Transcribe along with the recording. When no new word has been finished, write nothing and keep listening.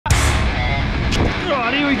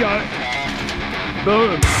Alright, here we go.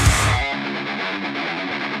 Boom.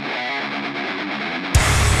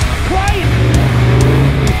 Wait!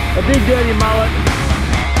 A big dirty mullet.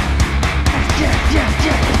 Yes.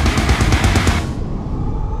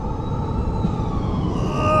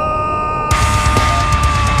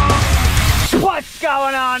 What's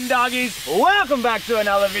going on, doggies? Welcome back to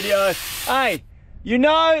another video. Hey, you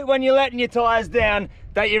know when you're letting your tyres down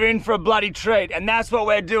that you're in for a bloody treat, and that's what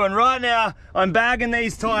we're doing right now. I'm bagging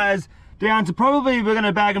these tyres down to we're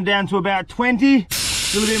gonna bag them down to about 20. A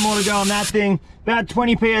little bit more to go on that thing, about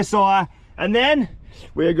 20 PSI, and then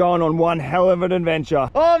we're going on one hell of an adventure.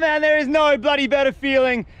 Oh man, there is no bloody better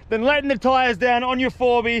feeling than letting the tyres down on your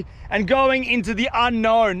 4B and going into the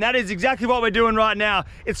unknown. That is exactly what we're doing right now.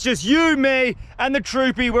 It's just you, me, and the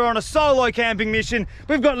troopy. We're on a solo camping mission.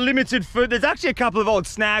 We've got limited food. There's actually a couple of old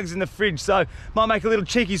snags in the fridge, so might make a little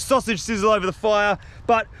cheeky sausage sizzle over the fire.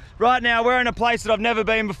 But right now, we're in a place that I've never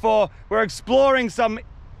been before. We're exploring some,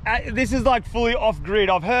 this is like fully off grid.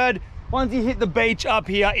 I've heard once you hit the beach up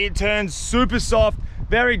here, it turns super soft,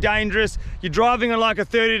 very dangerous. You're driving on like a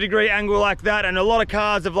 30-degree angle like that, and a lot of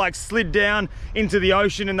cars have like slid down into the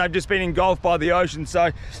ocean and they've just been engulfed by the ocean.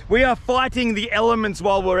 So we are fighting the elements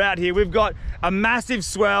while we're out here. We've got a massive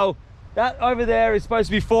swell. That over there is supposed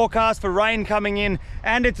to be forecast for rain coming in,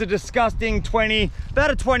 and it's a disgusting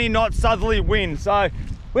about a 20 knot southerly wind. So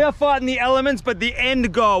we are fighting the elements, but the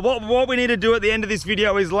end goal, what we need to do at the end of this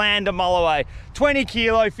video is land a mulloway. 20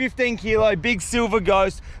 kilo, 15 kilo, big silver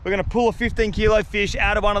ghost. We're gonna pull a 15 kilo fish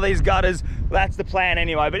out of one of these gutters. That's the plan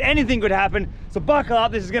anyway, but anything could happen. So buckle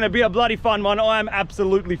up, this is gonna be a bloody fun one. I am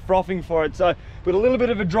absolutely frothing for it. So with a little bit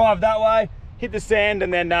of a drive that way, hit the sand,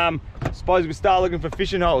 and then suppose we start looking for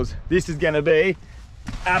fishing holes. This is gonna be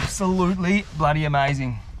absolutely bloody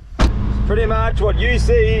amazing. Pretty much what you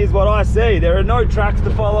see is what I see. There are no tracks to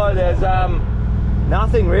follow. There's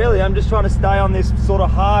nothing really. I'm just trying to stay on this sort of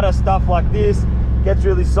harder stuff like this. Gets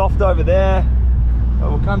really soft over there.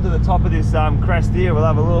 But we'll come to the top of this crest here. We'll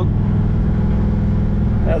have a look.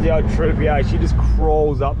 How's the old troopy, eh? She just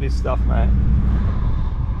crawls up this stuff, mate.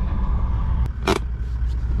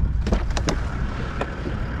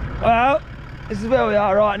 Well, this is where we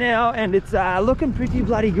are right now, and it's looking pretty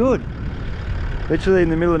bloody good. Literally in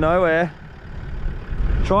the middle of nowhere.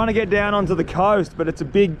 Trying to get down onto the coast, but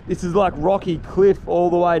this is like rocky cliff all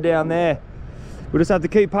the way down there. We'll just have to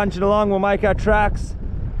keep punching along. We'll make our tracks.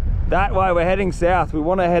 That way we're heading south. We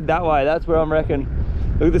want to head that way. That's where I'm reckon.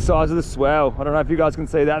 Look at the size of the swell. I don't know if you guys can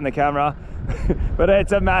see that in the camera, but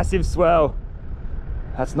it's a massive swell.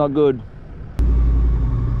 That's not good.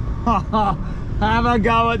 Have a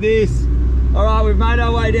go at this. All right, we've made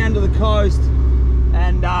our way down to the coast,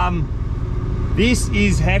 and this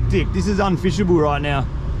is hectic. This is unfishable right now.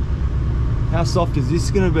 How soft is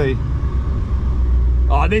this gonna be?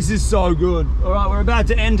 Oh, this is so good. All right, we're about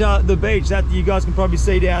to enter the beach. That you guys can probably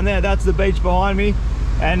see down there. That's the beach behind me.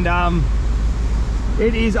 And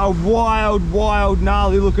it is a wild,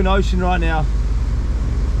 gnarly looking ocean right now.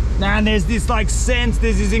 And there's this like sense,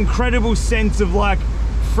 there's this incredible sense of like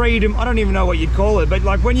freedom. I don't even know what you'd call it, but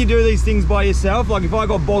like when you do these things by yourself, like if I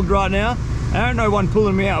got bogged right now, I don't know one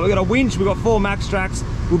pulling me out. We've got a winch, we've got 4 max tracks.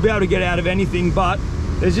 We'll be able to get out of anything, but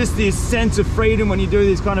there's just this sense of freedom when you do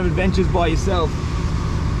these kind of adventures by yourself.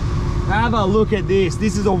 Have a look at this.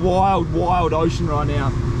 This is a wild ocean right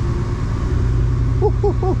now.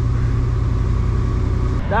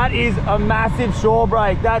 That is a massive shore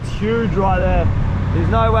break. That's huge right there. There's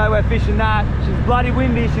no way we're fishing that. She's bloody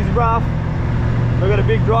windy, she's rough. We've got a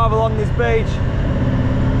big drive along this beach.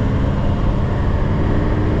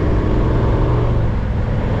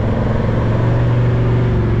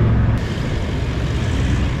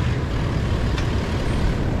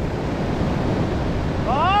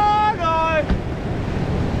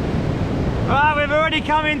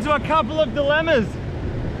 Come into a couple of dilemmas.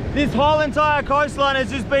 This whole entire coastline has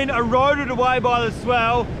just been eroded away by the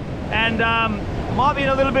swell, and might be in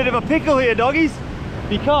a little bit of a pickle here, doggies,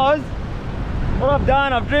 because what I've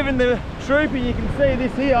done, I've driven the troopy. You can see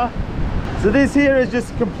this here. So this here is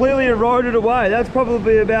just completely eroded away. That's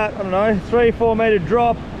probably about, I don't know, 3-4 meter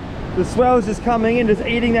drop. The swell's just coming in, just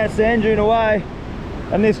eating that sand dune away,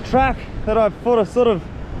 and this track that I've sort of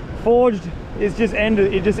forged is just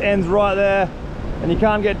ended. It just ends right there. And you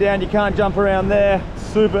can't get down, you can't jump around there.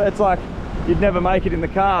 It's like you'd never make it in the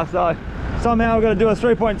car. So somehow we've got to do a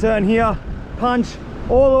 3-point turn here, punch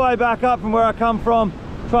all the way back up from where I come from,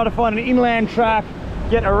 try to find an inland track,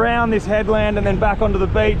 get around this headland and then back onto the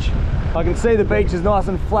beach. I can see the beach is nice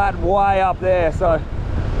and flat way up there. So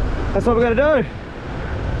that's what we're going to do.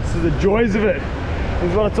 This is the joys of it.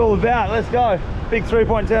 This is what it's all about. Let's go. Big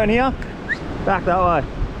 3-point turn here. Back that way.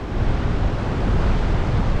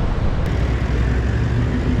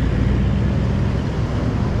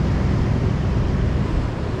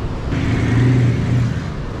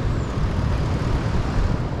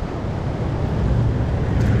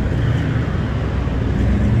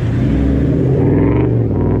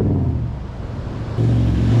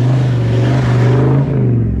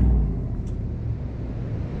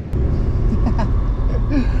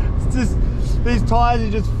 These tires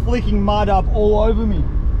are just flicking mud up all over me.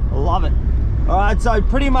 I love it. All right, so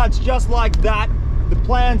pretty much just like that, the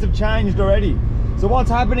plans have changed already. So what's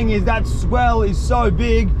happening is that swell is so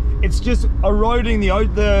big, it's just eroding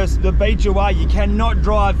the beach away. You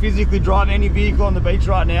cannot physically drive any vehicle on the beach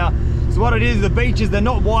right now. So what it is, the beaches, they're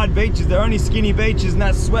not wide beaches, they're only skinny beaches, and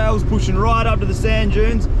that swell's pushing right up to the sand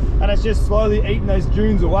dunes, and it's just slowly eating those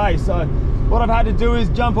dunes away. So what I've had to do is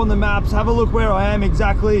jump on the maps, have a look where I am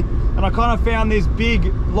exactly, and I kind of found this big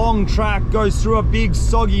long track goes through a big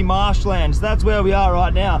soggy marshland. So that's where we are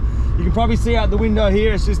right now. You can probably see out the window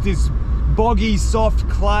here, it's just this boggy, soft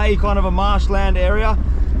clay kind of a marshland area.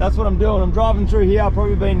 That's what I'm doing. I'm driving through here. I've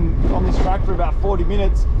probably been on this track for about 40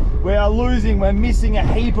 minutes. We're missing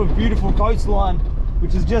a heap of beautiful coastline,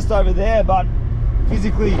 which is just over there, but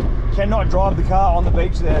physically cannot drive the car on the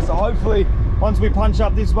beach there. So hopefully once we punch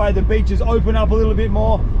up this way, the beaches open up a little bit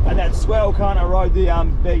more and that swell can't erode the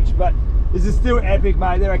beach. But this is still epic,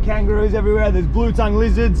 mate. There are kangaroos everywhere. There's blue-tongued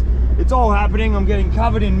lizards. It's all happening. I'm getting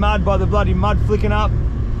covered in mud by the bloody mud flicking up.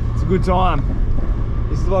 It's a good time.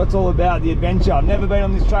 This is what it's all about, the adventure. I've never been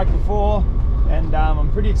on this track before, and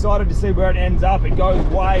I'm pretty excited to see where it ends up. It goes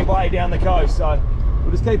way, way down the coast. So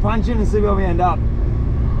we'll just keep punching and see where we end up.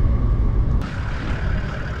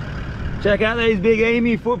 Check out these big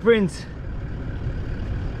emu footprints.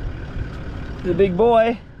 The big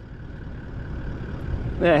boy,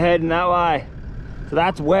 they're heading that way. So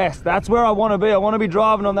that's west. That's where I want to be. I want to be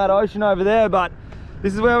driving on that ocean over there, but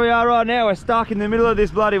this is where we are right now. We're stuck in the middle of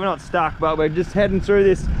this bloody, we're not stuck, but we're just heading through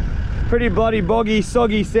this pretty bloody boggy,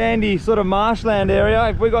 soggy, sandy sort of marshland area.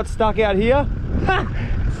 If we got stuck out here,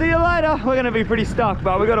 see you later. We're going to be pretty stuck,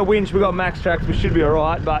 but we got a winch, we got max tracks, we should be all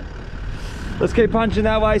right. But let's keep punching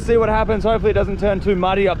that way, see what happens. Hopefully it doesn't turn too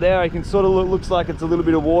muddy up there. It can sort of looks like it's a little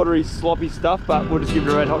bit of watery, sloppy stuff, but we'll just give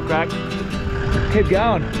it a red hot crack. Keep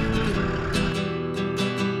going.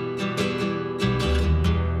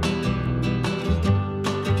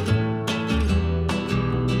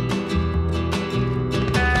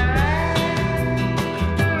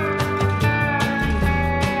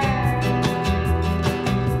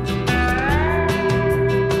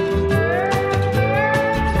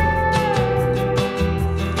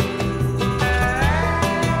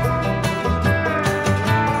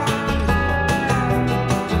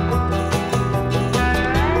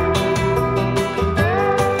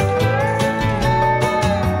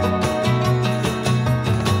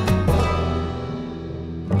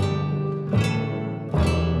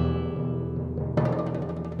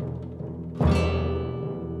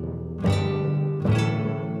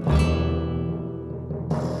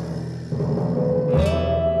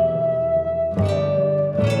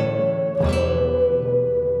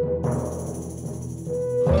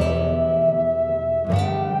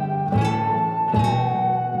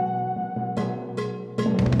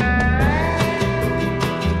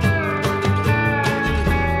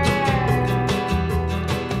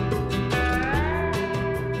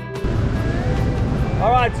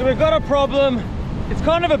 Alright, so we've got a problem. It's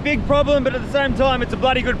kind of a big problem, but at the same time, it's a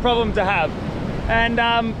bloody good problem to have. And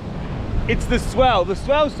it's the swell. The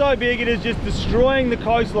swell's so big, it is just destroying the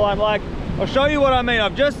coastline. Like, I'll show you what I mean.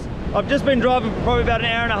 I've just been driving for probably about an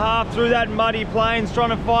hour and a half through that muddy plains, trying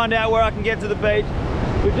to find out where I can get to the beach.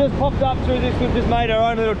 We've just popped up through this, we've just made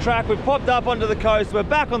our own little track. We've popped up onto the coast, we're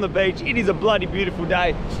back on the beach. It is a bloody beautiful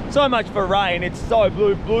day. So much for rain, it's so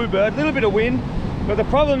bluebird, a little bit of wind. But the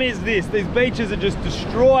problem is this, these beaches are just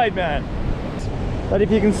destroyed, man. But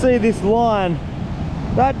if you can see this line,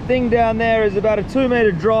 that thing down there is about a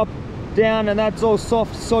 2-meter drop down, and that's all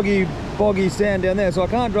soft, soggy, boggy sand down there. So I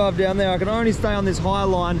can't drive down there, I can only stay on this high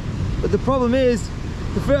line. But the problem is,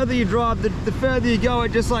 the further you drive, the further you go,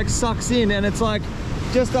 it just like sucks in, and it's like,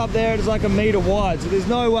 just up there, it's like a meter wide. So there's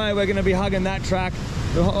no way we're gonna be hugging that track.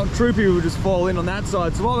 The troopy will just fall in on that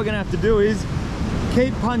side. So what we're gonna have to do is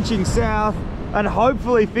keep punching south, and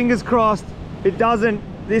hopefully, fingers crossed, it doesn't,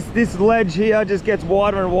 this ledge here just gets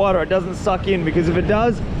wider and wider. It doesn't suck in, because if it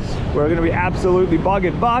does, we're gonna be absolutely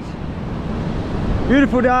buggered. But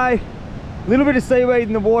beautiful day, a little bit of seaweed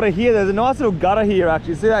in the water here. There's a nice little gutter here,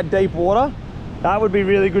 actually. See that deep water? That would be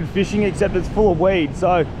really good fishing, except it's full of weeds.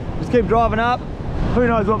 So just keep driving up. Who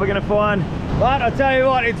knows what we're gonna find. But I tell you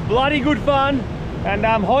what, it's bloody good fun. And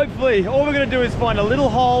hopefully all we're gonna do is find a little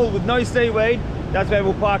hole with no seaweed. That's where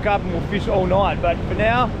we'll park up and we'll fish all night. But for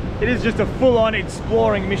now, it is just a full-on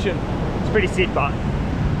exploring mission. It's pretty sick, but.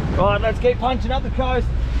 Right, let's keep punching up the coast.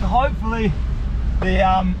 Hopefully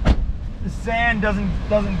the sand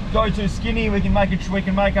doesn't go too skinny. We can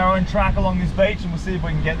make our own track along this beach, and we'll see if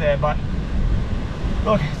we can get there. But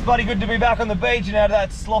look, it's bloody good to be back on the beach and out of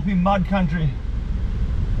that sloppy mud country.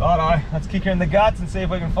 Righto, let's kick her in the guts and see if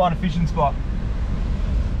we can find a fishing spot.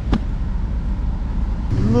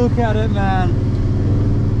 Look at it, man.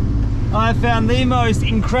 I found the most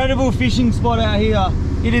incredible fishing spot out here.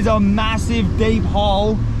 It is a massive deep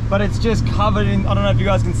hole, but it's just covered in, I don't know if you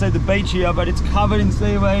guys can see the beach here, but it's covered in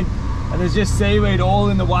seaweed, and there's just seaweed all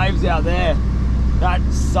in the waves out there. That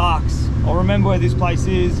sucks. I'll remember where this place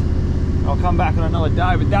is. I'll come back on another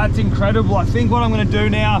day, but that's incredible. I think what I'm gonna do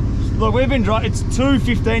now, look, we've been driving, it's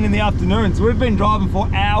 2:15 in the afternoon, so we've been driving for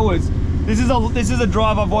hours. This is a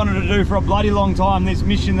drive I've wanted to do for a bloody long time, this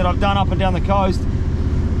mission that I've done up and down the coast.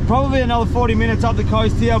 Probably another 40 minutes up the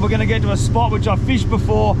coast here. We're gonna get to a spot which I've fished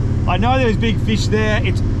before. I know there's big fish there.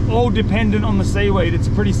 It's all dependent on the seaweed. It's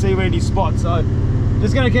a pretty seaweedy spot, so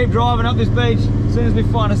just gonna keep driving up this beach. As soon as we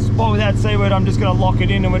find a spot without seaweed, I'm just gonna lock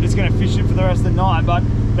it in and we're just gonna fish it for the rest of the night. But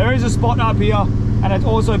there is a spot up here, and it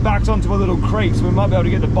also backs onto a little creek, so we might be able to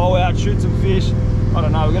get the bow out, shoot some fish. I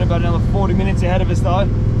don't know, we've got about another 40 minutes ahead of us though.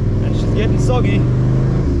 And she's getting soggy.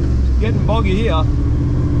 She's getting boggy here.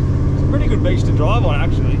 It's a pretty good beach to drive on,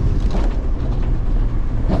 actually.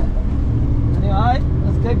 Anyway,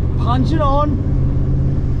 let's keep punching on.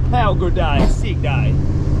 How good day, sick day.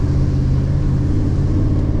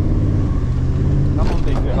 Come on,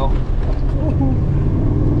 big girl.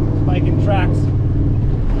 Making tracks.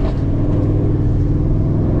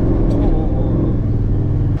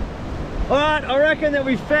 All right, I reckon that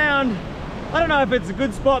we found, I don't know if it's a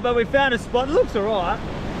good spot, but we found a spot. It looks all right,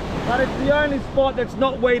 but it's the only spot that's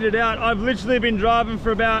not weeded out. I've literally been driving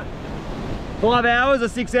for about 5 hours or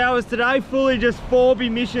 6 hours today, fully just 4B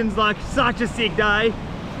missions, like such a sick day.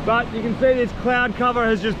 But you can see this cloud cover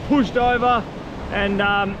has just pushed over, and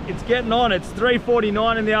it's getting on. It's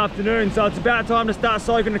 3:49 in the afternoon, so it's about time to start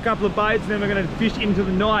soaking a couple of baits, and then we're gonna fish into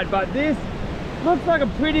the night. But this looks like a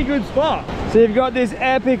pretty good spot. So you've got this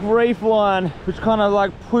epic reef line, which kind of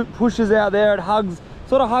like pushes out there. It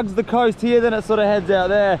sort of hugs the coast here, then it sort of heads out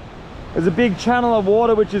there. There's a big channel of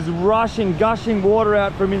water which is gushing water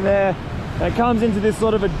out from in there, and it comes into this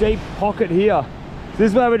sort of a deep pocket here. So this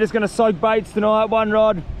is where we're just going to soak baits tonight, 1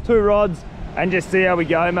 rod, 2 rods, and just see how we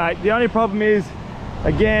go, mate. The only problem is,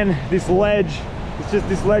 again, this ledge. It's just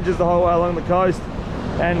this ledge is the whole way along the coast,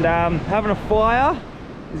 and having a fire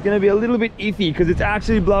is going to be a little bit iffy because it's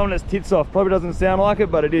actually blowing its tits off. Probably doesn't sound like it,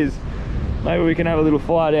 but it is. Maybe we can have a little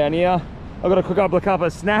fire down here. I've got to cook up a couple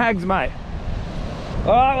of snags, mate.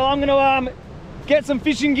 All right, well, I'm going to get some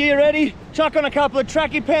fishing gear ready, chuck on a couple of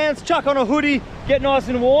tracky pants, chuck on a hoodie, get nice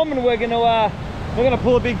and warm, and we're going to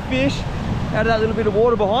pull a big fish out of that little bit of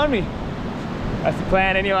water behind me. That's the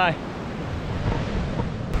plan anyway.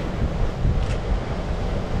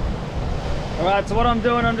 All right, so what I'm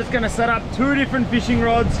doing, I'm just going to set up 2 different fishing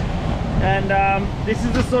rods, and this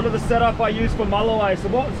is the sort of the setup I use for mulloway. So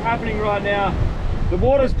what's happening right now, the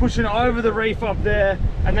water's pushing over the reef up there,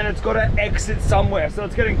 and then it's got to exit somewhere. So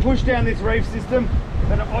it's getting pushed down this reef system,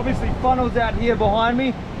 then it obviously funnels out here behind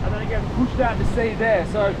me, and then it gets pushed out to sea there.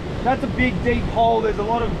 So that's a big deep hole. There's a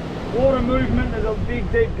lot of water movement. There's a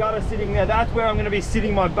big deep gutter sitting there. That's where I'm going to be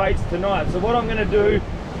sitting my baits tonight. So what I'm going to do,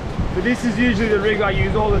 so this is usually the rig I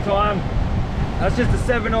use all the time. That's just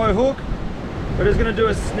a 7/0 hook. We're just going to do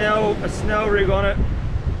a snell rig on it.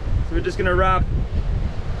 So we're just going to wrap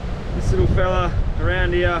this little fella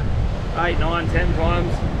around here 8, 9, 10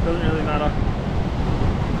 times. Doesn't really matter.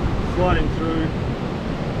 Slide him through.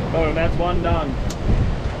 Oh, that's 1 done.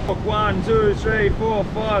 1, 2, 3, 4,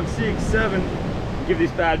 5, 6, 7. Give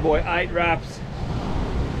this bad boy 8 wraps.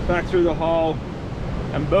 Back through the hole,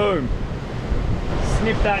 and boom.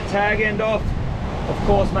 Snip that tag end off. Of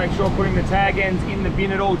course, make sure putting the tag ends in the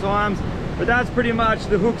bin at all times. But that's pretty much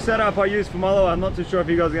the hook setup I use for mulloway. I'm not too sure if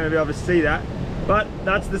you guys are going to be able to see that, but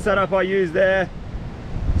that's the setup I use there.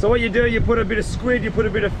 So what you do, you put a bit of squid, you put a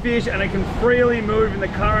bit of fish, and it can freely move in the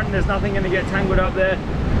current, and there's nothing going to get tangled up there.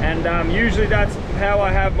 And usually that's how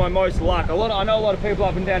I have my most luck. I know a lot of people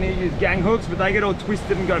up and down here use gang hooks, but they get all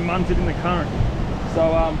twisted and go munted in the current. So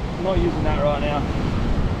I'm not using that right now.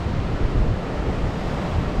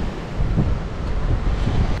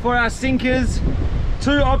 For our sinkers,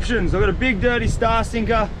 2 options. I've got a big dirty star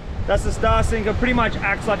sinker. That's the star sinker, pretty much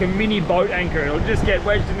acts like a mini boat anchor. It'll just get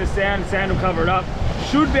wedged in the sand will cover it up.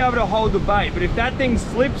 should be able to hold the bait. But if that thing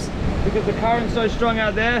slips, because the current's so strong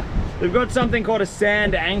out there, they've got something called a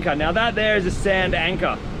sand anchor. Now that there is a sand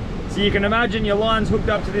anchor. So you can imagine your line's hooked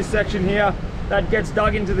up to this section here, that gets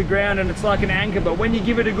dug into the ground and it's like an anchor. But when you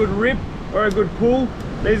give it a good rip or a good pull,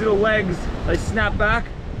 these little legs, they snap back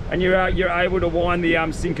and you're able to wind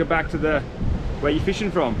the sinker back to the where you're fishing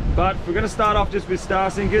from. But we're going to start off just with star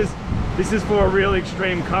sinkers. This is for a real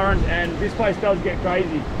extreme current, and this place does get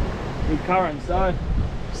crazy with current. So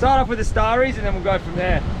start off with the starries and then we'll go from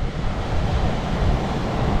there.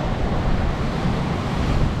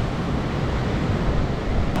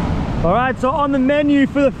 All right, so on the menu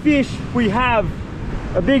for the fish, we have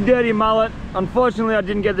a big dirty mullet. Unfortunately, I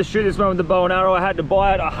didn't get to shoot this one with the bow and arrow. I had to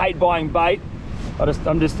buy it. I hate buying bait.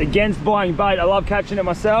 I'm just against buying bait. I love catching it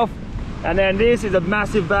myself. And then this is a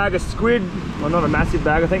massive bag of squid. Well, not a massive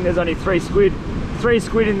bag. I think there's only 3 squid. 3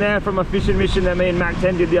 squid in there from a fishing mission that me and Mac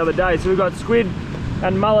 10 did the other day. So we've got squid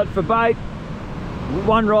and mullet for bait.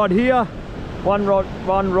 1 rod here, one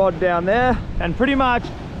rod down there. And pretty much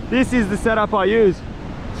this is the setup I use.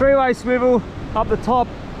 3-way swivel up the top,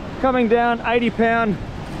 coming down 80-pound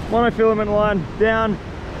monofilament line down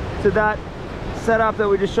to that setup that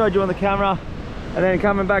we just showed you on the camera, and then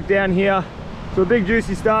coming back down here to a big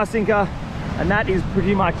juicy star sinker, and that is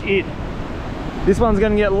pretty much it. This one's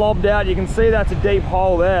going to get lobbed out. You can see that's a deep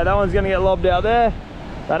hole there. That one's going to get lobbed out there.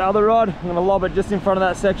 That other rod, I'm going to lob it just in front of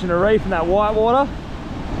that section of reef and that white water,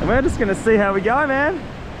 and we're just going to see how we go, man.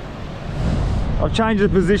 I've changed the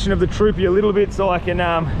position of the troopy a little bit so I can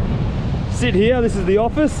sit here. This is the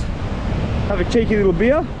office, have a cheeky little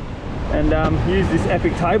beer, and use this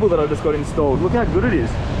epic table that I just got installed. Look how good it is.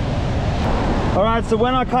 All right, so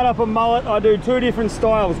when I cut up a mullet, I do 2 different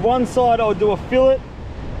styles. One side I'll do a fillet,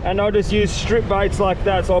 and I'll just use strip baits like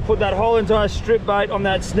that. So I'll put that whole entire strip bait on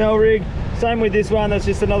that snell rig. Same with this one, that's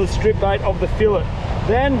just another strip bait of the fillet.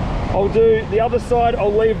 Then I'll do the other side,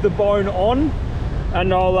 I'll leave the bone on,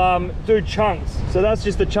 and I'll do chunks. So that's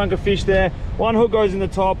just a chunk of fish there. 1 hook goes in the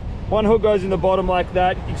top, 1 hook goes in the bottom like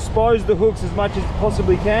that. Expose the hooks as much as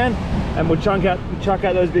possibly can, and we'll chuck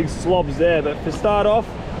out those big slobs there. But for start off,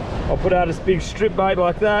 I'll put out a big strip bait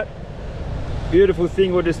like that. Beautiful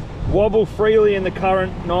thing, will just wobble freely in the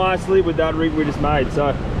current nicely with that rig we just made.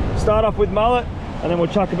 So start off with mullet, and then we'll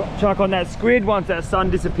chuck on that squid once that sun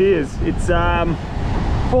disappears. It's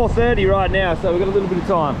 4:30 right now, so we've got a little bit of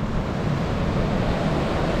time.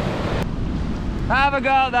 Have a go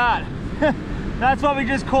at that. That's what we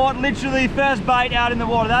just caught, literally first bait out in the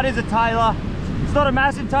water. That is a tailor. It's not a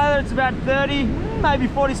massive tailor, it's about 30, maybe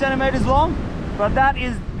 40 centimeters long, but that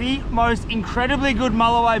is the most incredibly good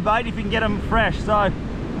mulloway bait if you can get them fresh. So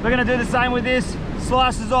we're gonna do the same with this,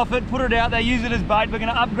 slices off it, put it out there, use it as bait. We're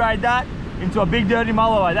gonna upgrade that into a big dirty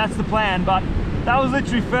mulloway. That's the plan, but that was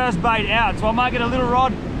literally first bait out. So I might get a little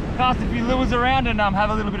rod, cast a few lures around, and have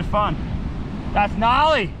a little bit of fun. That's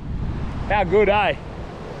gnarly. How good, eh?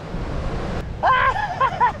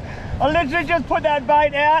 I literally just put that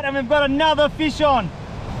bait out and we've got another fish on.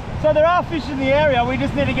 So there are fish in the area, we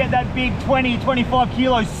just need to get that big 20-25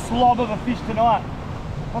 kilo slob of a fish tonight.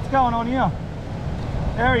 What's going on here?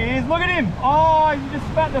 There he is, look at him. Oh, he just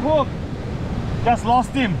spat the hook. Just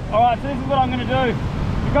lost him. All right, so this is what I'm gonna do.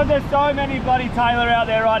 Because there's so many bloody tailor out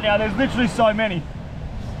there right now, there's literally so many.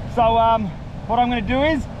 So what I'm gonna do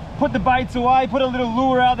is put the baits away, put a little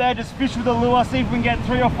lure out there, just fish with the lure, see if we can get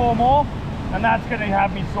 3 or 4 more, and that's gonna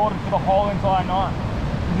have me sorted for the whole entire night.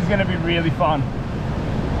 This is gonna be really fun.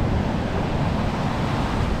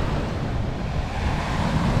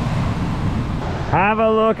 Have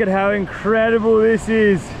a look at how incredible this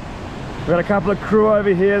is. We've got a couple of crew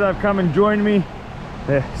over here, they've come and joined me.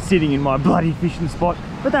 They're sitting in my bloody fishing spot,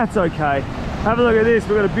 but that's okay. Have a look at this,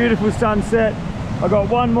 we've got a beautiful sunset. I've got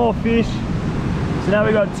 1 more fish. So now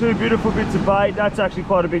we've got 2 beautiful bits of bait. That's actually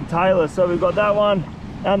quite a big tailor. So we've got that one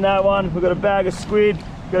and that one. We've got a bag of squid.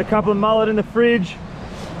 We've got a couple of mullet in the fridge.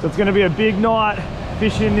 So it's gonna be a big night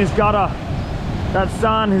fishing in this gutter. That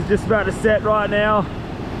sun is just about to set right now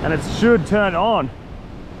and it should turn on.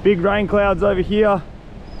 Big rain clouds over here.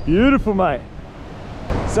 Beautiful, mate.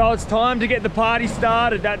 So it's time to get the party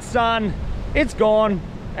started. That sun, it's gone.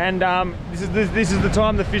 And this is the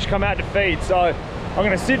time the fish come out to feed. So I'm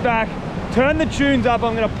gonna sit back, turn the tunes up,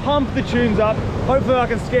 I'm gonna pump the tunes up. Hopefully I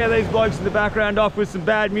can scare these blokes in the background off with some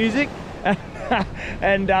bad music.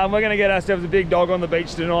 And we're gonna get ourselves a big dog on the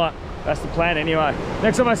beach tonight. That's the plan anyway.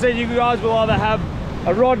 Next time I see you guys, we'll either have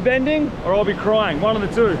a rod bending or I'll be crying, one of the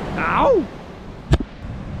 2. Ow!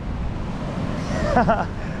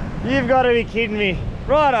 You've got to be kidding me.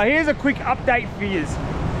 Righto, here's a quick update for yous.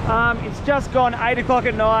 It's just gone 8 o'clock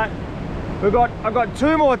at night. I've got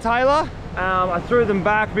 2 more tailor. I threw them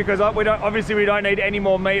back because obviously we don't need any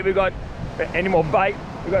more meat. We've got any more bait.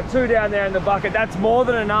 We've got 2 down there in the bucket. That's more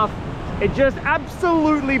than enough. It just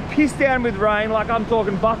absolutely pissed down with rain. Like I'm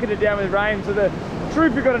talking bucketed down with rain. So the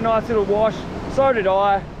trooper got a nice little wash. So did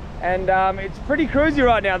I. And it's pretty cruisy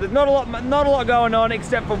right now. There's not a lot going on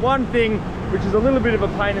except for one thing, which is a little bit of a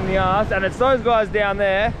pain in the ass, and it's those guys down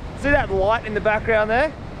there. See that light in the background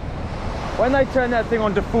there? When they turn that thing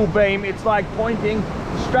on to full beam, it's like pointing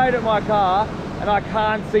straight at my car, and I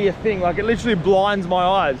can't see a thing. Like it literally blinds my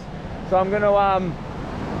eyes. So I'm gonna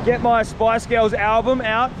get my Spice Girls album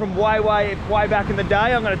out from way back in the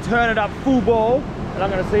day. I'm gonna turn it up full ball, and I'm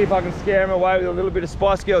gonna see if I can scare them away with a little bit of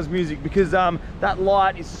Spice Girls music, because that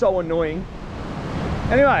light is so annoying.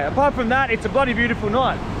 Anyway, apart from that, it's a bloody beautiful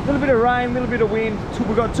night. A little bit of rain, a little bit of wind.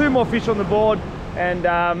 We've got 2 more fish on the board,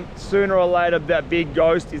 and sooner or later that big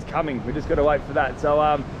ghost is coming. We just gotta wait for that.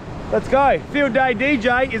 So let's go. Field day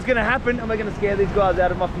DJ is gonna happen, and we're gonna scare these guys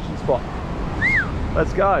out of my fishing spot.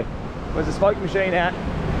 Let's go. Where's the smoke machine at?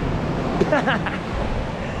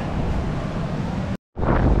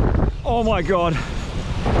 Oh my God.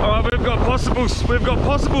 All right, we've got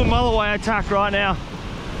possible mulloway attack right now.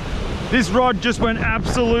 This rod just went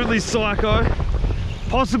absolutely psycho.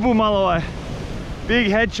 Possible mulloway.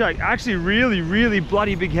 Big head shake. Actually really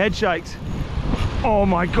bloody big head shakes. Oh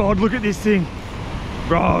my God, look at this thing.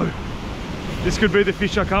 Bro, this could be the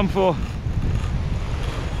fish I come for.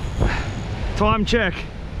 Time check,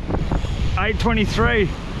 8:23.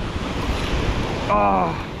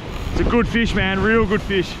 Oh, it's a good fish, man, real good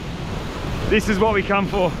fish. This is what we come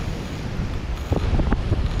for.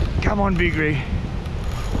 Come on, Big Rig.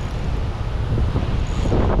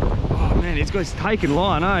 Oh man, it's got his taken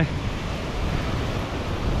line, eh?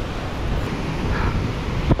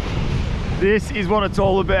 This is what it's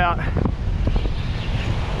all about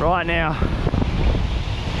right now.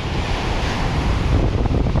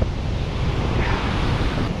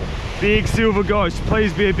 Big silver ghost,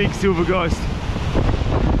 please be a big silver ghost.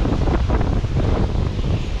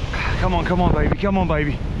 Come on baby, come on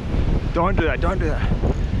baby. Don't do that, don't do that.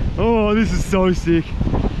 Oh, this is so sick.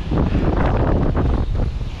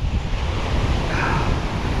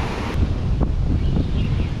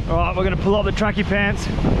 All right, we're gonna pull up the tracky pants.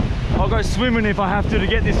 I'll go swimming if I have to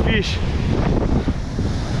get this fish.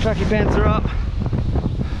 Tracky pants are up.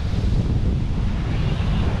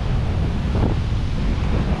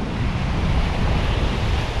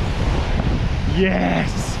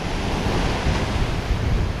 Yes!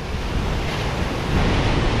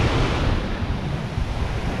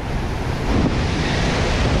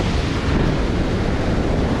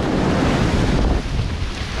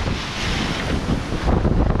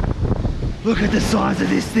 Look at the size of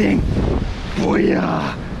this thing.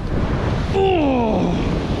 Booyah! Oh!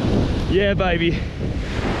 Yeah, baby.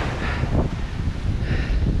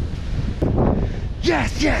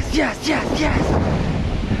 Yes, yes, yes, yes, yes!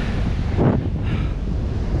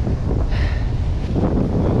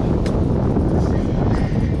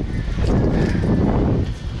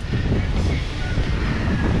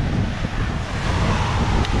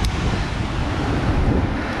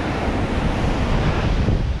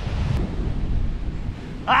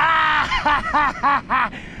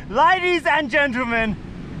 Ladies and gentlemen,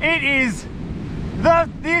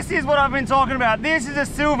 this is what I've been talking about. This is a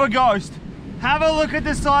silver ghost. Have a look at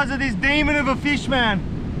the size of this demon of a fish, man.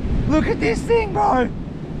 Look at this thing, bro.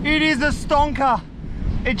 It is a stonker.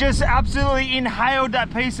 It just absolutely inhaled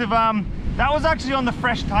that piece of, that was actually on the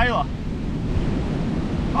fresh tailor.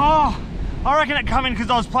 Oh, I reckon it come in because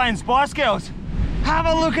I was playing Spice Girls. Have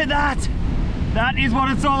a look at that. That is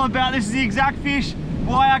what it's all about. This is the exact fish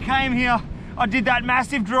why I came here. I did that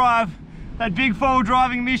massive drive, that big four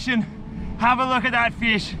driving mission. Have a look at that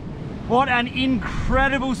fish. What an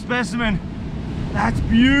incredible specimen. That's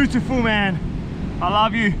beautiful, man. I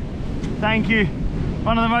love you. Thank you.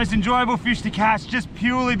 One of the most enjoyable fish to catch, just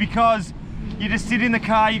purely because you just sit in the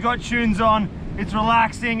car, you got tunes on, it's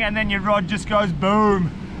relaxing, and then your rod just goes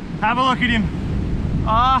boom. Have a look at him.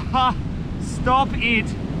 Ah, stop it.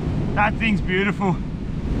 That thing's beautiful.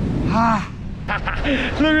 Ah.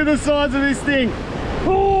 Look at the size of this thing.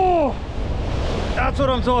 Oh, that's what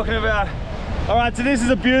I'm talking about. All right, so this is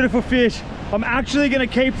a beautiful fish. I'm actually gonna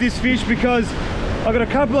keep this fish because I've got a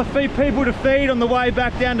couple of people to feed on the way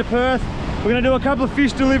back down to Perth. We're gonna do a couple of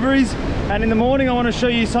fish deliveries, and in the morning I wanna show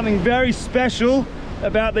you something very special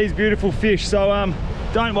about these beautiful fish. So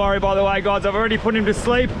don't worry, by the way, guys, I've already put him to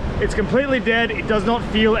sleep. It's completely dead. It does not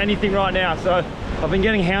feel anything right now. So I've been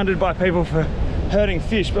getting hounded by people for hurting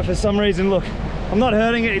fish, but for some reason, look, I'm not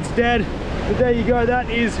hurting it, it's dead. But there you go, that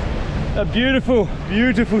is a beautiful,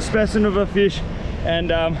 beautiful specimen of a fish.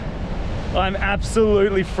 And I'm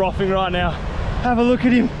absolutely frothing right now. Have a look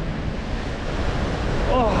at him.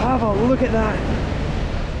 Oh, have a look at that.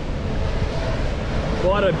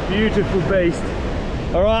 What a beautiful beast.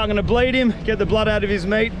 All right, I'm gonna bleed him, get the blood out of his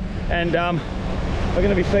meat, and we're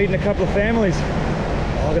gonna be feeding a couple of families.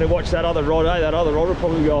 Oh, I'm gonna watch that other rod, eh? That other rod will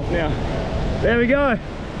probably go off now. There we go.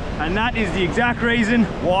 And that is the exact reason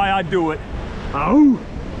why I do it. Oh,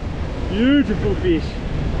 beautiful fish.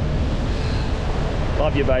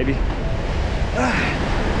 Love you, baby.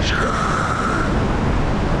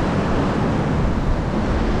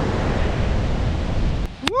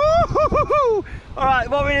 Woo-hoo-hoo-hoo! All right,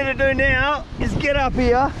 what we need to do now is get up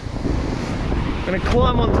here. I'm gonna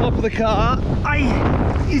climb on top of the car.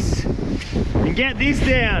 And get this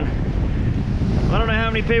down. I don't know how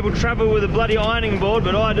many people travel with a bloody ironing board,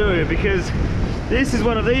 but I do, because this is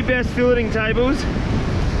one of the best filleting tables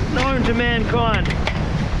known to mankind.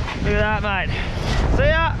 Look at that, mate. See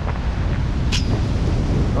ya!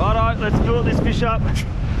 Righto, let's fillet this fish up.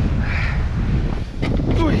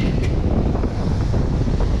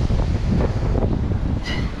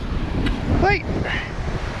 Hey!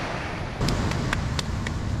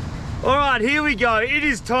 Alright, here we go. It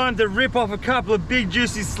is time to rip off a couple of big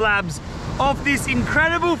juicy slabs off this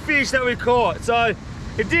incredible fish that we caught. So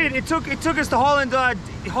it took us the whole entire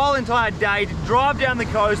day to drive down the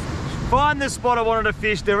coast, find the spot I wanted to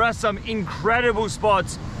fish. There are some incredible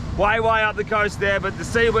spots way up the coast there, but the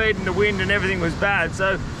seaweed and the wind and everything was bad.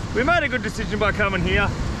 So we made a good decision by coming here.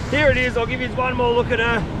 Here it is. I'll give you one more look at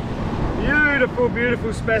her. Beautiful,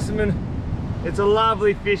 beautiful specimen. It's a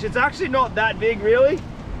lovely fish. It's actually not that big, really.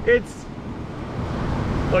 It's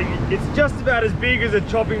just about as big as a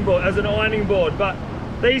chopping board, as an ironing board. But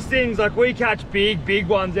these things, like, we catch big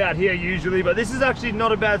ones out here usually, but this is actually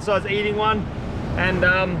not a bad size eating one. And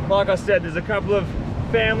like I said, there's a couple of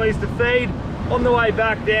families to feed on the way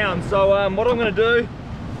back down. So what I'm gonna do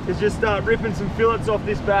is just start ripping some fillets off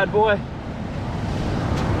this bad boy.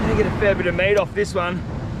 I'm gonna get a fair bit of meat off this one.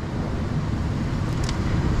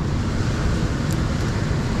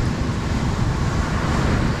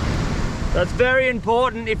 That's very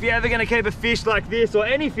important if you're ever going to keep a fish like this, or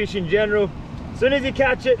any fish in general. As soon as you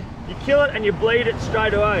catch it, you kill it and you bleed it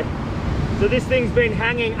straight away. So this thing's been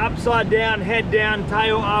hanging upside down, head down,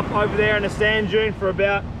 tail up over there in a sand dune for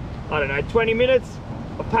about, I don't know, 20 minutes.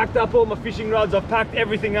 I've packed up all my fishing rods, I've packed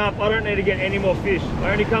everything up. I don't need to get any more fish.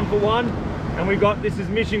 I only come for one, and this is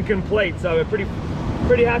mission complete, so we're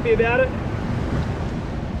pretty happy about it.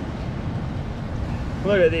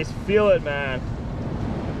 Look at this fillet, man.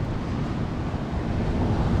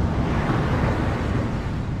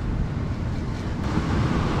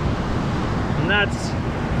 That's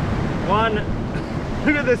one,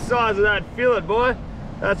 look at the size of that fillet, boy.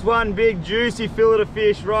 That's one big juicy fillet of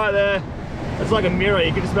fish right there. It's like a mirror.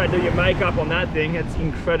 You can just about do your makeup on that thing. It's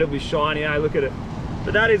incredibly shiny, eh? Look at it.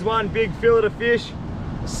 But that is one big fillet of fish.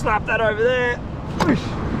 Slap that over there.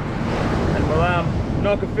 And we'll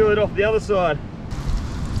knock a fillet off the other side.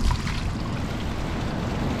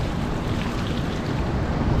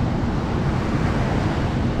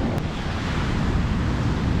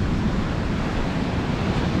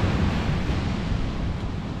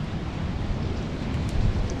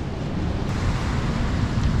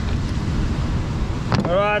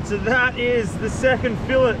 Alright, so that is the second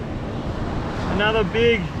fillet. Another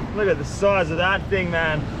big, look at the size of that thing,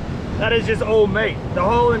 man. That is just all meat. The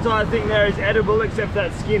whole entire thing there is edible except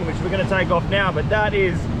that skin, which we're going to take off now, but that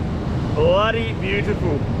is bloody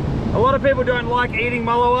beautiful. A lot of people don't like eating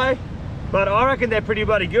mulloway, but I reckon they're pretty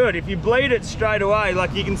bloody good. If you bleed it straight away,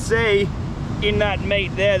 like you can see in that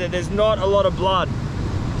meat there, that there's not a lot of blood.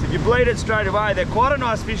 So if you bleed it straight away, they're quite a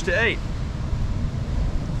nice fish to eat.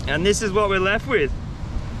 And this is what we're left with.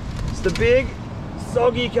 The big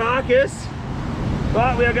soggy carcass,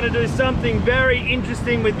 but we are going to do something very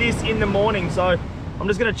interesting with this in the morning. So I'm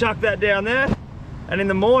just going to chuck that down there, and in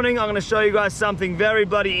the morning I'm going to show you guys something very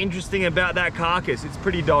bloody interesting about that carcass. It's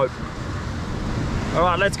pretty dope. All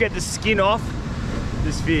right, let's get the skin off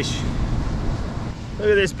this fish. Look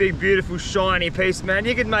at this big beautiful shiny piece, man.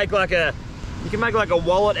 You can make like a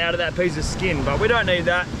wallet out of that piece of skin, but we don't need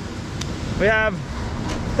that. We have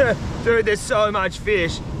dude, there's so much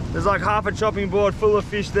fish. There's like half a chopping board full of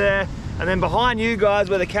fish there. And then behind you guys,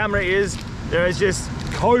 where the camera is, there is just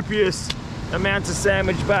copious amounts of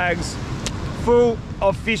sandwich bags full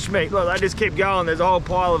of fish meat. Look, they just keep going. There's a whole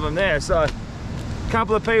pile of them there. So a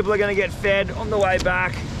couple of people are gonna get fed on the way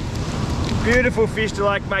back. Beautiful fish to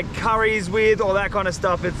like make curries with, all that kind of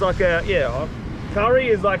stuff. It's like curry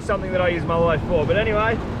is like something that I use my life for. But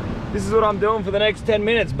anyway, this is what I'm doing for the next 10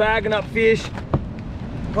 minutes, bagging up fish.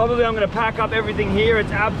 probably I'm gonna pack up everything here.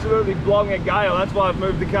 It's absolutely blowing a gale. That's why I've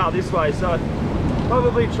moved the car this way. So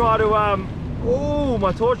probably try to, oh,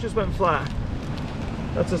 my torch just went flat.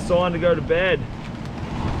 That's a sign to go to bed.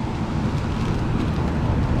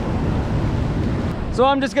 So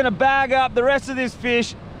I'm just gonna bag up the rest of this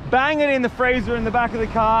fish, bang it in the freezer in the back of the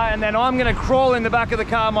car, and then I'm gonna crawl in the back of the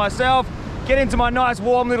car myself, get into my nice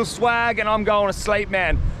warm little swag, and I'm going to sleep,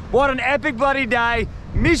 man. What an epic bloody day.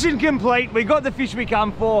 Mission complete. We got the fish we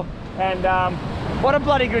come for, and what a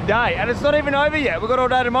bloody good day. And it's not even over yet. We've got all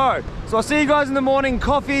day tomorrow. So I'll see you guys in the morning,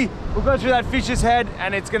 coffee, we'll go through that fish's head,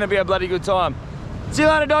 and it's gonna be a bloody good time. See you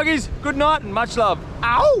later, doggies. Good night and much love.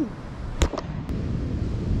 Ow!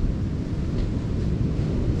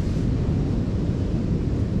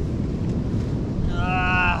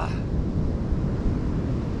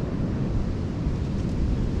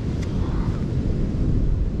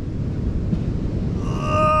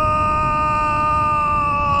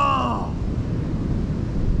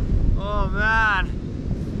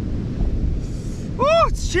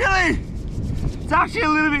 Chilly. It's actually a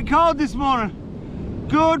little bit cold this morning.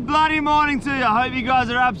 Good bloody morning to you. I hope you guys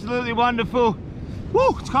are absolutely wonderful.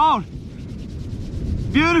 Woo, it's cold.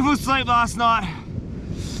 Beautiful sleep last night.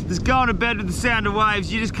 Just going to bed with the sound of waves.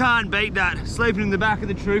 You just can't beat that. Sleeping in the back of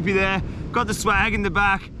the troopy there. Got the swag in the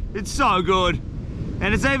back. It's so good.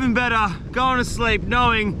 And it's even better going to sleep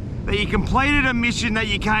knowing that you completed a mission that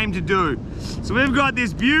you came to do. So we've got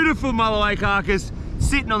this beautiful mulloway carcass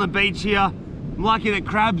sitting on the beach here. I'm lucky that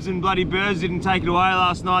crabs and bloody birds didn't take it away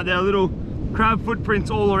last night. There are little crab footprints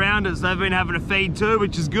all around us. They've been having a feed too,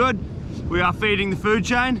 which is good. We are feeding the food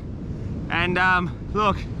chain. And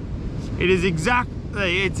look, it's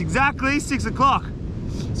exactly 6 o'clock.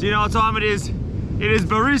 So you know what time it is. It is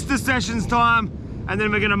barista sessions time. And then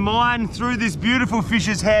we're gonna mine through this beautiful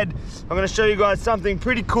fish's head. I'm gonna show you guys something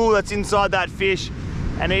pretty cool that's inside that fish.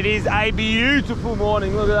 And it is a beautiful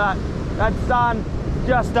morning. Look at that. That sun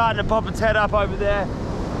just starting to pop its head up over there.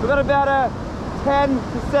 We've got about a 10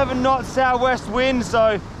 to 7 knot southwest wind,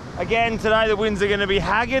 so again today the winds are going to be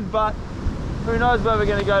haggard, but who knows where we're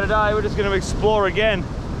going to go today. We're just going to explore again.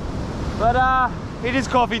 But it is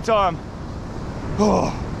coffee time. Oh,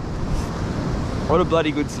 what a bloody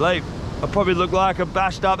good sleep. I probably look like a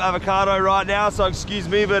bashed up avocado right now, so excuse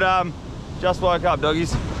me, but just woke up,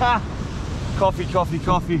 doggies. Coffee, coffee,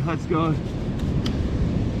 coffee, let's go.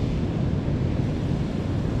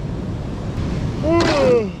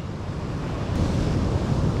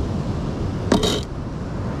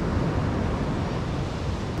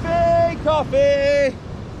 Hey, coffee!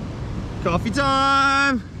 Coffee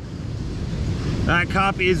time! That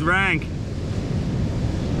cup is rank.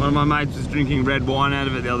 One of my mates was drinking red wine out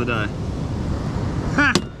of it the other day.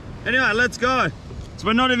 Anyway, let's go. So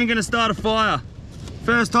we're not even gonna start a fire.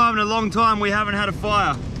 First time in a long time we haven't had a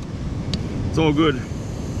fire. It's all good.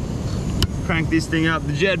 Crank this thing up.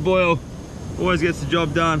 The jet boil always gets the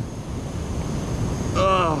job done.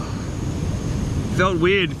 Oh, felt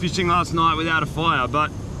weird fishing last night without a fire,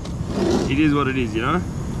 but it is what it is, you know?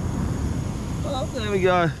 Oh, there we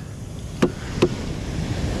go.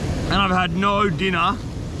 And I've had no dinner,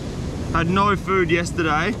 had no food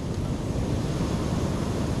yesterday.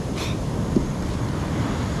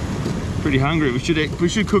 Pretty hungry. We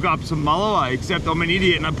should cook up some mulloway, except I'm an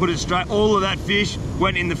idiot and I put it straight. All of that fish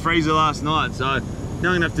went in the freezer last night, so now I'm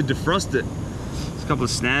gonna have to defrost it. There's a couple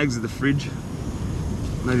of snags in the fridge.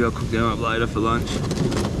 Maybe I'll cook them up later for lunch.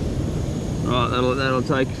 All right, that'll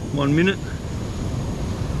take 1 minute.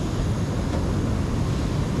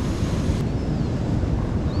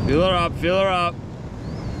 Fill her up, fill her up.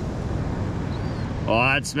 Oh,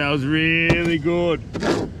 that smells really good.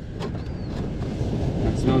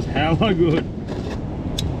 That smells hella good.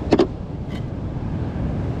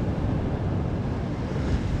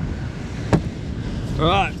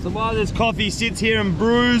 Alright, so while this coffee sits here and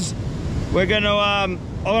brews, we're gonna, I'm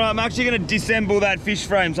actually gonna disassemble that fish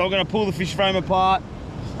frame. So I'm gonna pull the fish frame apart.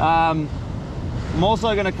 I'm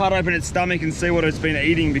also gonna cut open its stomach and see what it's been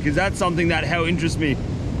eating, because that's something that hell interests me,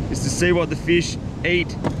 is to see what the fish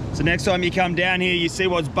eat. So next time you come down here, you see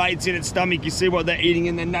what's bait's in its stomach, you see what they're eating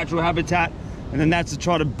in their natural habitat, and then that's to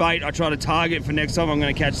try to bait, I try to target for next time I'm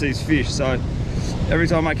gonna catch these fish. So every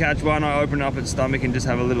time I catch one, I open up its stomach and just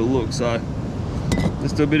have a little look. So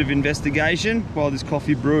let's do a bit of investigation while this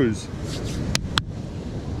coffee brews.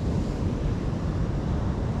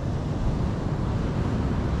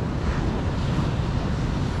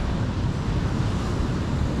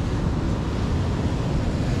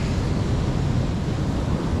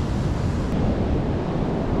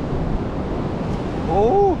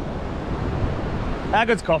 Oh, how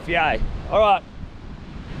good's coffee, eh? All right,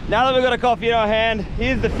 now that we've got a coffee in our hand,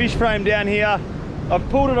 here's the fish frame down here. I've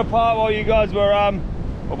pulled it apart while you guys were,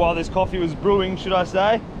 or while this coffee was brewing, should I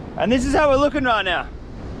say. And this is how we're looking right now.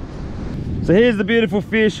 So here's the beautiful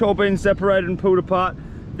fish, all been separated and pulled apart.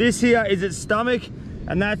 This here is its stomach,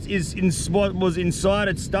 and that is what was inside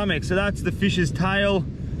its stomach. So that's the fish's tail.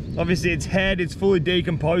 Obviously its head, it's fully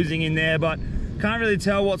decomposing in there, but can't really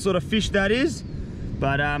tell what sort of fish that is.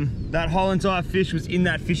 But that whole entire fish was in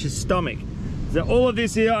that fish's stomach. So all of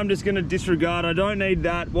this here, I'm just gonna disregard. I don't need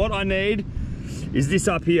that. What I need is this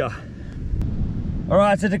up here. All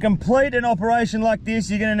right, so to complete an operation like this,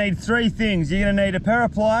 you're gonna need three things. You're gonna need a pair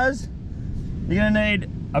of pliers, you're gonna need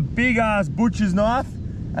a big ass butcher's knife,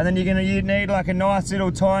 and then you need like a nice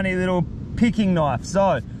little tiny little picking knife.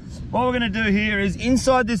 So what we're gonna do here is,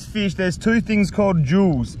 inside this fish, there's two things called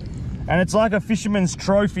jewels. And it's like a fisherman's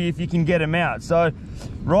trophy if you can get them out. So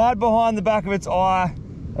right behind the back of its eye,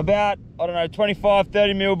 about, I don't know, 25,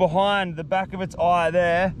 30 mil behind the back of its eye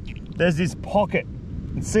there's this pocket.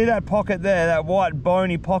 And see that pocket there, that white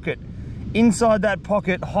bony pocket? Inside that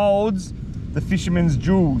pocket holds the fisherman's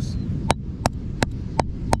jewels.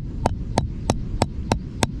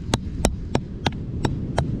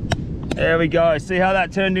 There we go. See how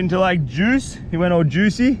that turned into like juice? It went all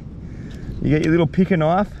juicy. You get your little picker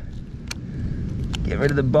knife, get rid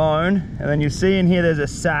of the bone, and then you see in here there's a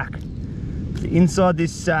sack. So inside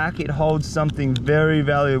this sack, it holds something very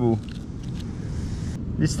valuable.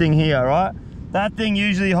 This thing here, right? That thing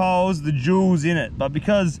usually holds the jewels in it, but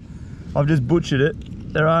because I've just butchered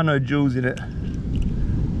it, there are no jewels in it.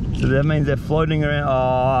 So that means they're floating around.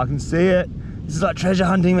 Oh, I can see it. This is like treasure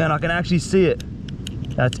hunting, man. I can actually see it.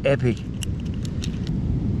 That's epic.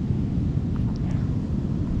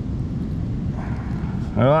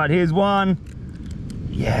 All right, here's one.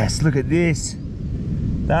 Yes, look at this.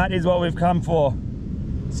 That is what we've come for.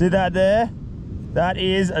 See that there? That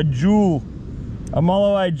is a jewel, a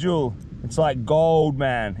Mulloway jewel. It's like gold,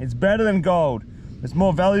 man. It's better than gold. It's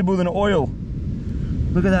more valuable than oil.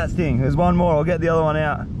 Look at that thing. There's one more. I'll get the other one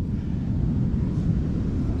out.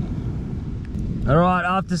 All right,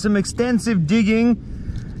 after some extensive digging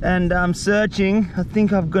and searching, I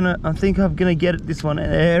think I'm gonna get this one.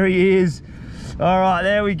 There he is. All right,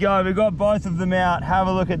 there we go. We've got both of them out. Have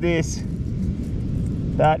a look at this.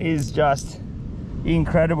 That is just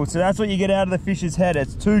incredible. So that's what you get out of the fish's head.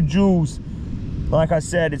 It's two jewels. Like I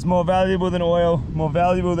said, it's more valuable than oil, more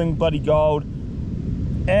valuable than bloody gold.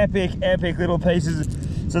 Epic, epic little pieces.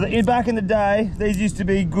 So back in the day, these used to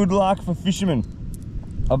be good luck for fishermen.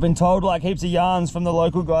 I've been told like heaps of yarns from the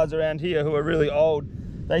local guys around here who are really old.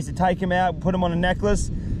 They used to take them out, put them on a necklace,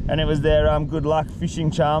 and it was their good luck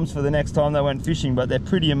fishing charms for the next time they went fishing. But they're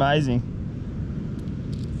pretty amazing.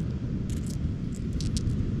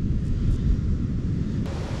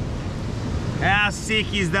 How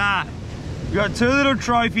sick is that? We got two little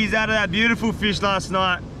trophies out of that beautiful fish last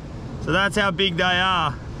night. So that's how big they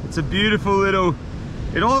are. It's a beautiful little,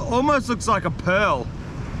 it almost looks like a pearl,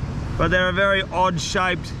 but they're a very odd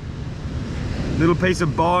shaped little piece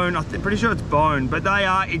of bone. I'm pretty sure it's bone, but they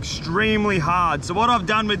are extremely hard. So what I've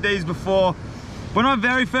done with these before, when I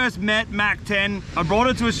very first met Mac 10, I brought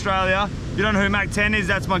her to Australia. If you don't know who Mac 10 is,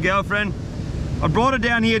 that's my girlfriend. I brought her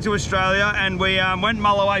down here to Australia and we went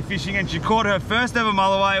Mulloway fishing, and she caught her first ever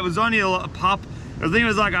Mulloway. It was only a pup. I think it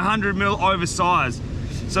was like 100 mil oversized.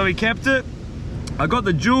 So we kept it. I got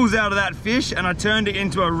the jewels out of that fish and I turned it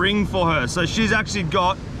into a ring for her. So she's actually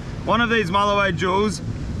got one of these Mulloway jewels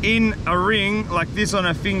in a ring like this on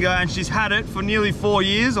her finger, and she's had it for nearly 4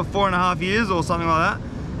 years or 4.5 years or something like that.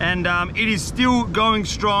 And it is still going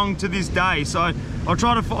strong to this day. So I'll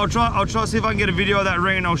try to see if I can get a video of that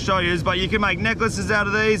ring and I'll show you. But you can make necklaces out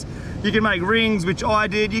of these. You can make rings, which I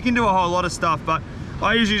did. You can do a whole lot of stuff, but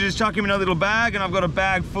I usually just chuck them in a little bag, and I've got a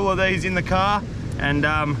bag full of these in the car. And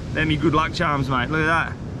they're me good luck charms, mate. Look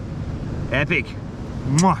at that. Epic.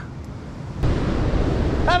 Mwah.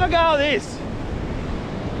 Have a go at this.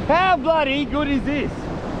 How bloody good is this?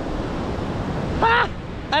 Ha!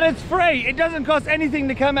 And it's free. It doesn't cost anything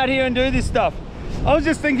to come out here and do this stuff. I was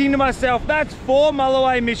just thinking to myself, that's 4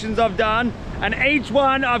 Mulloway missions I've done, and each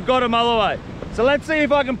one I've got a Mulloway. So let's see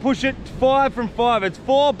if I can push it 5 from 5. It's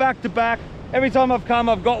 4 back to back. Every time I've come,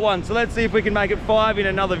 I've got one. So let's see if we can make it 5 in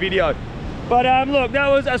another video. But look, that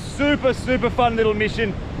was a super, super fun little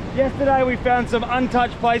mission. Yesterday we found some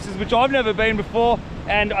untouched places which I've never been before,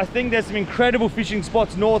 and I think there's some incredible fishing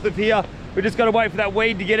spots north of here. We just got to wait for that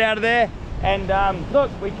weed to get out of there. And look,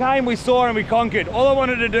 we came, we saw, and we conquered. All I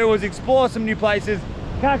wanted to do was explore some new places,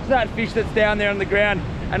 catch that fish that's down there on the ground,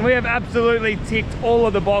 and we have absolutely ticked all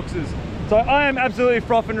of the boxes. So I am absolutely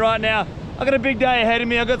frothing right now. I got a big day ahead of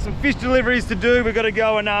me. I got some fish deliveries to do. We've got to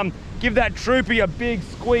go and give that troopy a big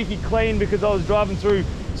squeaky clean because I was driving through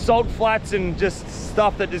salt flats and just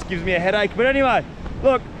stuff that just gives me a headache. But anyway,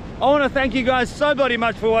 look, I want to thank you guys so bloody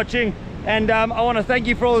much for watching, and I want to thank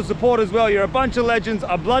you for all the support as well. You're a bunch of legends.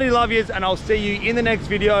 I bloody love yous, and I'll see you in the next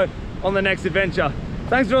video on the next adventure.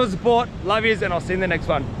 Thanks for all the support. Love yous, and I'll see you in the next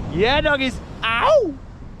one. Yeah, doggies. Ow!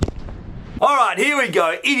 All right, here we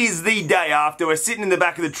go. It is the day after. We're sitting in the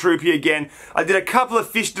back of the troopy again. I did a couple of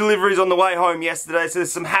fish deliveries on the way home yesterday, so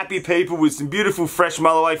there's some happy people with some beautiful fresh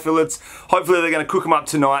mulloway fillets. Hopefully they're going to cook them up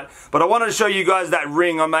tonight. But I wanted to show you guys that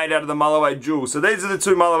ring I made out of the mulloway jewels. So these are the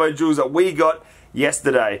 2 mulloway jewels that we got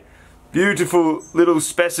yesterday. Beautiful little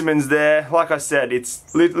specimens there. Like I said,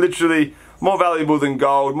 it's literally more valuable than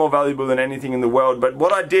gold, more valuable than anything in the world. But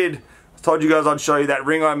what I did, I told you guys I'd show you that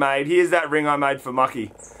ring I made. Here's that ring I made for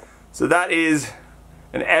Mucky. So that is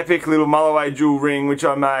an epic little mulloway jewel ring which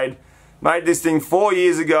I made. Made this thing 4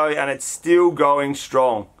 years ago and it's still going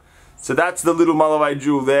strong. So that's the little mulloway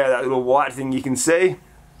jewel there, that little white thing you can see.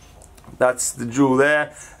 That's the jewel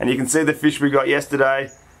there. And you can see the fish we got yesterday,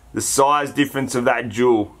 the size difference of that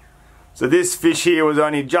jewel. So this fish here was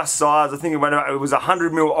only just size. I think it was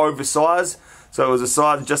 100 mil oversized. So it was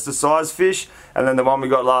just a size fish. And then the one we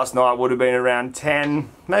got last night would have been around 10,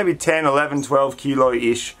 maybe 10, 11, 12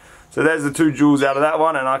 kilo-ish. So there's the 2 jewels out of that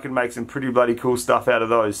one, and I can make some pretty bloody cool stuff out of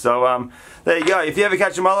those. So there you go. If you ever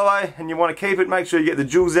catch a mulloway and you want to keep it, make sure you get the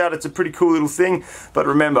jewels out. It's a pretty cool little thing. But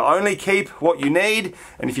remember, only keep what you need,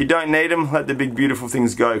 and if you don't need them, let the big beautiful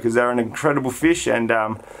things go, because they're an incredible fish, and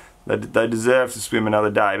they deserve to swim another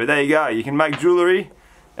day. But there you go. You can make jewellery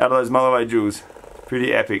out of those mulloway jewels.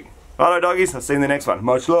 Pretty epic. Alright, doggies. I'll see you in the next one.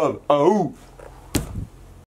 Much love. Oh.